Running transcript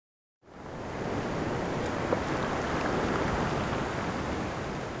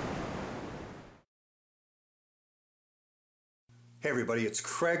Hey everybody, it's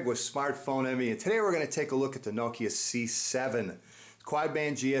Craig with Smartphone Envy, and today we're going to take a look at the Nokia C7. Quad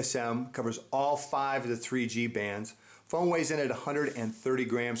band GSM, covers all 5 of the 3G bands. Phone weighs in at 130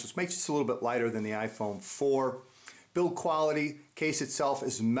 grams, which makes it a little bit lighter than the iPhone 4. Build quality, case itself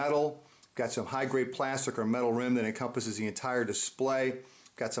is metal. Got some high-grade plastic or metal rim that encompasses the entire display.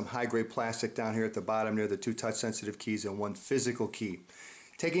 Got some high-grade plastic down here at the bottom near the 2 touch-sensitive keys and 1 physical key.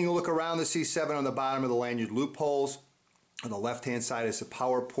 Taking a look around the C7 on the bottom of the lanyard loopholes. On the left-hand side is the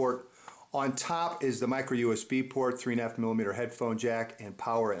power port. On top is the micro USB port, 3.5mm headphone jack, and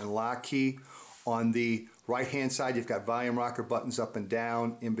power and lock key. On the right-hand side, you've got volume rocker buttons up and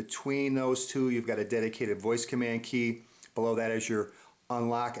down. In between those two, you've got a dedicated voice command key. Below that is your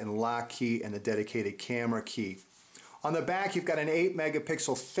unlock and lock key and the dedicated camera key. On the back, you've got an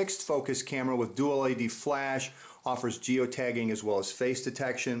 8-megapixel fixed focus camera with dual LED flash, offers geotagging as well as face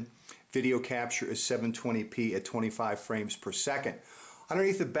detection. Video capture is 720p at 25 frames per second.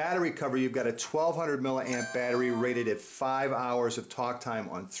 Underneath the battery cover, you've got a 1200 milliamp battery rated at 5 hours of talk time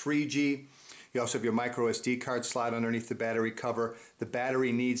on 3G. You also have your micro SD card slot underneath the battery cover. The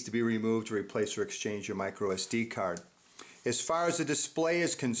battery needs to be removed to replace or exchange your micro SD card. As far as the display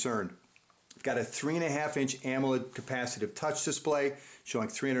is concerned, you've got a 3.5-inch AMOLED capacitive touch display showing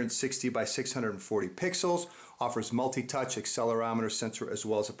 360 by 640 pixels, offers multi-touch accelerometer sensor as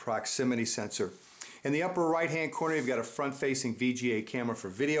well as a proximity sensor. In the upper right-hand corner, you've got a front-facing VGA camera for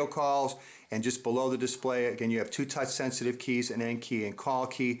video calls, and just below the display, again, you have 2 touch-sensitive keys, an N key and call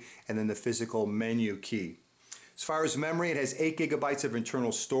key, and then the physical menu key. As far as memory, it has 8 gigabytes of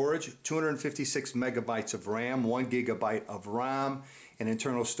internal storage, 256 megabytes of RAM, 1 gigabyte of ROM, and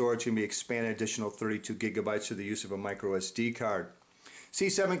internal storage can be expanded an additional 32 gigabytes through the use of a micro SD card.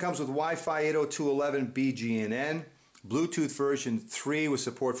 C7 comes with Wi-Fi 802.11 BGNN, Bluetooth version 3 with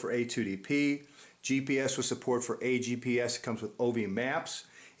support for A2DP, GPS with support for AGPS. It comes with OV Maps.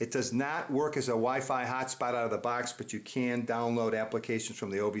 It does not work as a Wi-Fi hotspot out of the box, but you can download applications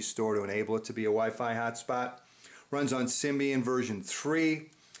from the OV store to enable it to be a Wi-Fi hotspot. Runs on Symbian version 3, and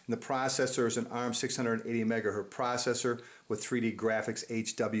the processor is an ARM 680 MHz processor with 3D graphics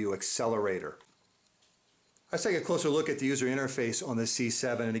HW accelerator. Let's take a closer look at the user interface on the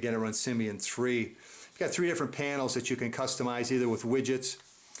C7, and again it runs Symbian 3. You've got 3 different panels that you can customize either with widgets,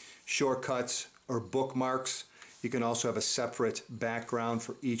 shortcuts, or bookmarks. You can also have a separate background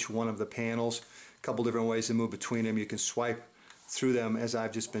for each one of the panels. A couple different ways to move between them. You can swipe through them as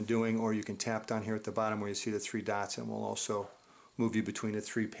I've just been doing, or you can tap down here at the bottom where you see the 3 dots, and we'll also move you between the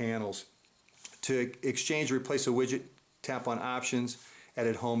 3 panels. To exchange or replace a widget, tap on Options,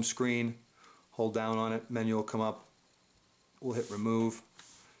 Edit Home Screen, hold down on it, menu will come up, we'll hit Remove,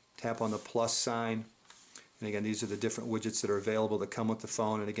 tap on the plus sign, and again these are the different widgets that are available that come with the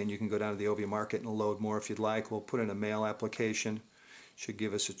phone, and again you can go down to the OV Market and load more if you'd like. We'll put in a mail application, should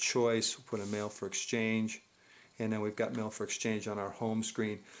give us a choice. We'll put in mail for exchange, and then we've got mail for exchange on our home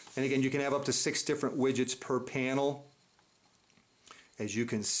screen. And again, you can have up to 6 different widgets per panel, as you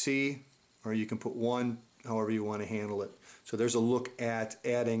can see, or you can put one however you want to handle it. So there's a look at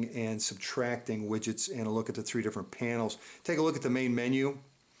adding and subtracting widgets and a look at the 3 different panels. Take a look at the main menu,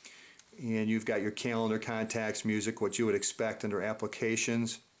 and you've got your calendar, contacts, music, what you would expect under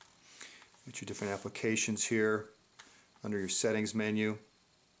applications. Got your different applications here under your settings menu.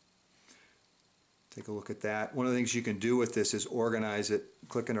 Take a look at that. One of the things you can do with this is organize it.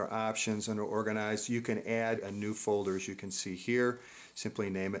 Click under Options, under Organize. You can add a new folder, as you can see here. Simply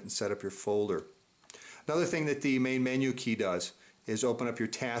name it and set up your folder. Another thing that the main menu key does is open up your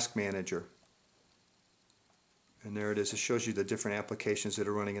task manager. And there it is. It shows you the different applications that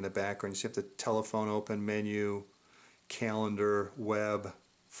are running in the background. You see the telephone open, menu, calendar, web,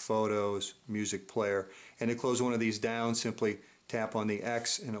 photos, music player. And to close one of these down, simply tap on the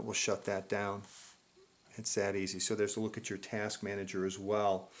X and it will shut that down. It's that easy. So there's a look at your task manager as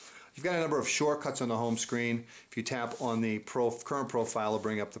well. You've got a number of shortcuts on the home screen. If you tap on the current profile, it'll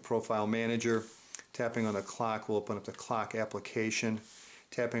bring up the profile manager. Tapping on the clock will open up the clock application.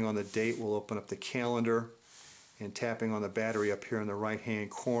 Tapping on the date will open up the calendar. And tapping on the battery up here in the right hand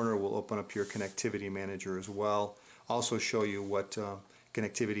corner will open up your connectivity manager as well. Also show you what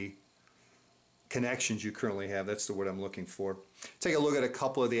connectivity connections you currently have. That's the word I'm looking for. Take a look at a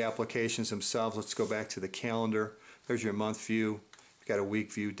couple of the applications themselves. Let's go back to the calendar. There's your month view. You've got a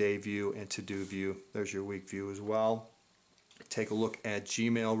week view, day view, and to-do view. There's your week view as well. Take a look at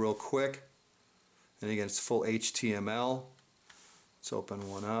Gmail real quick. And again, it's full HTML. Let's open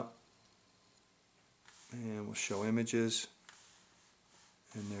one up. And we'll show images.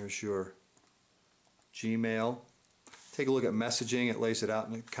 And there's your Gmail. Take a look at messaging. It lays it out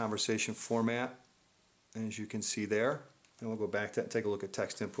in a conversation format, as you can see there. And we'll go back to that and take a look at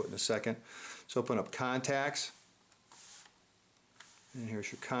text input in a second. So open up contacts. And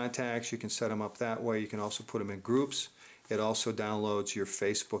here's your contacts. You can set them up that way. You can also put them in groups. It also downloads your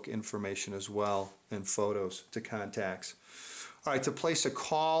Facebook information as well and photos to contacts. All right, to place a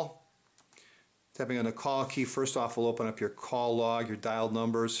call, tapping on the call key, first off will open up your call log, your dialed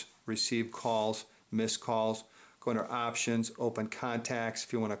numbers, received calls, missed calls. Go under options, open contacts.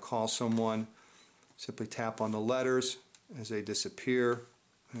 If you want to call someone, simply tap on the letters as they disappear.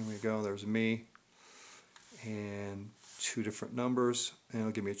 There we go, there's me. And 2 different numbers, and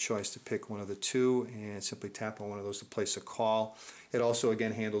it'll give me a choice to pick one of the 2 and simply tap on one of those to place a call. It also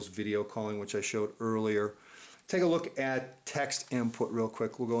again handles video calling, which I showed earlier. Take a look at text input real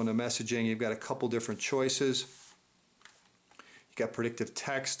quick. We'll go into messaging. You've got a couple different choices. You got predictive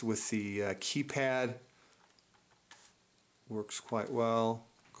text with the keypad. Works quite well.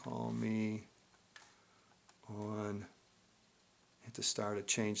 Call me on, hit the star to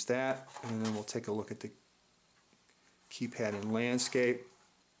change that, and then we'll take a look at the keypad in landscape.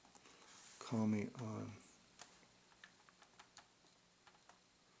 Call me on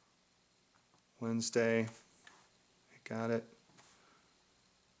Wednesday. I got it.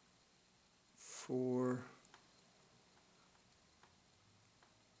 4.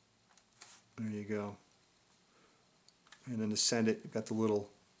 There you go. And then to send it, you've got the little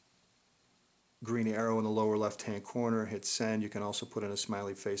green arrow in the lower left-hand corner. Hit send. You can also put in a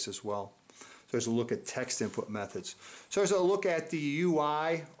smiley face as well. So there's a look at text input methods. So there's a look at the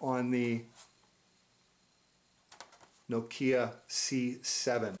UI on the Nokia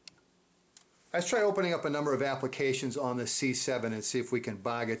C7. Let's try opening up a number of applications on the C7 and see if we can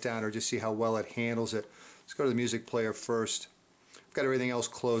bog it down or just see how well it handles it. Let's go to the music player first. I've got everything else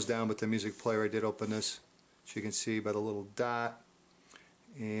closed down, but the music player, I did open this, as you can see by the little dot.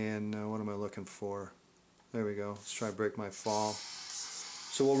 And what am I looking for? There we go. Let's try Break My Fall.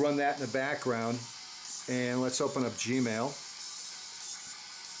 So we'll run that in the background, and let's open up Gmail.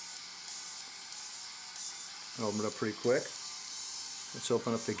 I'll open it up pretty quick. Let's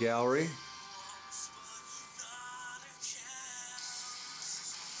open up the gallery.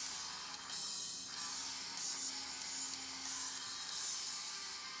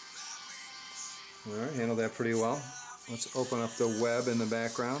 All right, handle that pretty well. Let's open up the web in the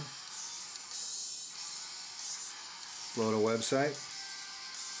background. Load a website.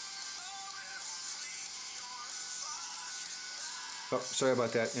 Oh, sorry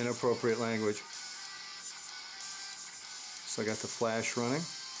about that, inappropriate language. So I got the flash running.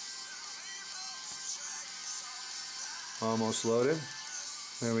 Almost loaded.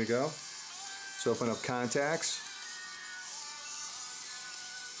 There we go. Let's open up contacts.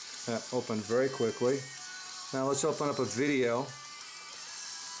 That opened very quickly. Now let's open up a video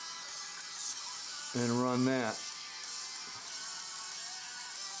and run that.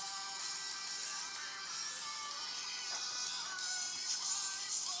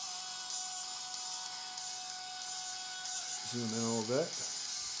 Zoom in a little bit.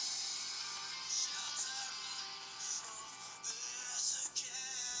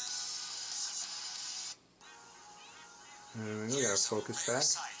 There we go, got our focus back.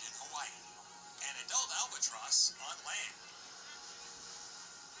 An adult albatross on land.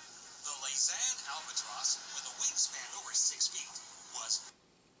 The Laysan albatross, with a wingspan over 6 feet, was...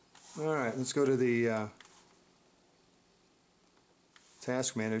 Alright, let's go to the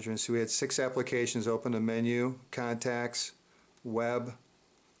task manager and see we had 6 applications open. The menu, contacts, web,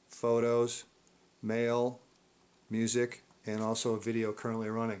 photos, mail, music, and also a video currently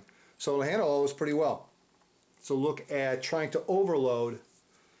running. So it'll handle all those pretty well. So look at trying to overload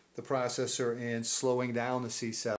the processor and slowing down the C7.